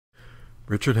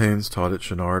Richard Haines taught at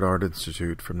Laguna Art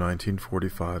Institute from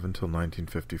 1945 until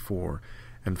 1954,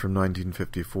 and from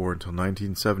 1954 until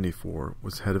 1974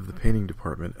 was head of the painting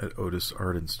department at Otis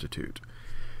Art Institute.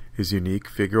 His unique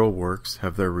figural works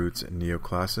have their roots in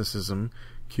neoclassicism,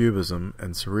 cubism,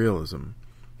 and surrealism.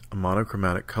 A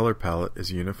monochromatic color palette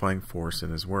is a unifying force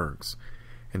in his works.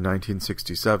 In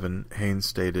 1967, Haines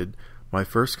stated, "My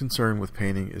first concern with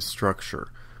painting is structure,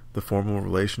 the formal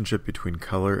relationship between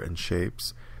color and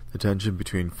shapes, the tension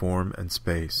between form and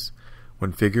space.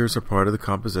 When figures are part of the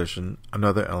composition,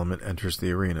 another element enters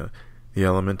the arena, the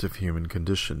element of human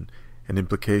condition, an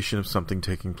implication of something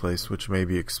taking place which may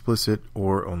be explicit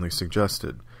or only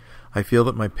suggested. I feel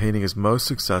that my painting is most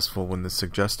successful when the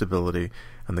suggestibility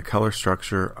and the color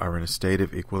structure are in a state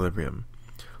of equilibrium."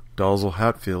 Dalzell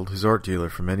Hatfield, his art dealer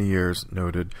for many years,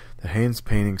 noted that Haines'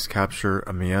 paintings capture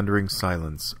a meandering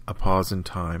silence, a pause in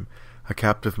time, a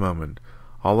captive moment,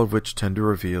 all of which tend to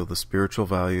reveal the spiritual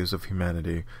values of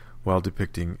humanity while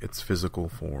depicting its physical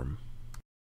form.